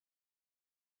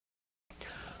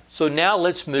So now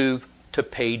let's move to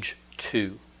page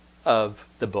 2 of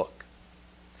the book.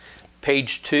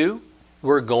 Page 2,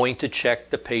 we're going to check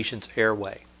the patient's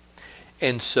airway.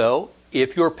 And so,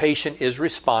 if your patient is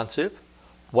responsive,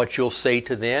 what you'll say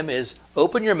to them is,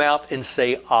 open your mouth and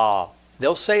say ah.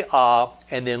 They'll say ah,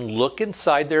 and then look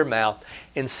inside their mouth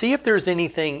and see if there's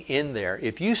anything in there.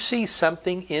 If you see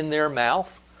something in their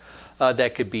mouth,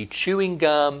 that could be chewing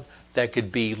gum, that could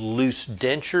be loose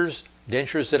dentures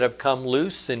that have come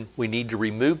loose, then we need to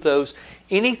remove those.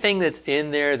 Anything that's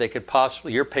in there that could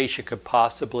possibly, your patient could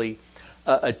possibly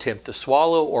attempt to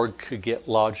swallow or could get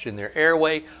lodged in their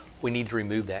airway, we need to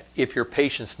remove that. If your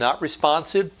patient's not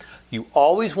responsive, you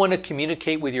always want to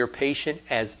communicate with your patient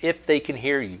as if they can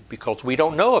hear you, because we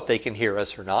don't know if they can hear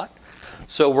us or not.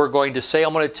 So we're going to say,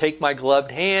 I'm going to take my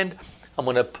gloved hand, I'm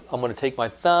going to take my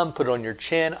thumb, put it on your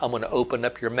chin, I'm going to open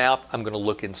up your mouth, I'm going to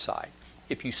look inside.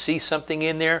 If you see something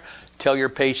in there, tell your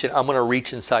patient, I'm going to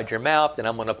reach inside your mouth and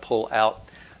I'm going to pull out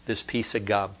this piece of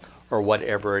gum or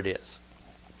whatever it is.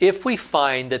 If we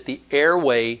find that the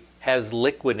airway has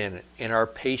liquid in it and our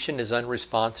patient is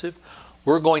unresponsive,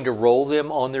 we're going to roll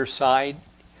them on their side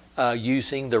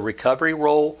using the recovery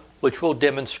roll, which we'll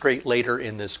demonstrate later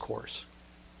in this course.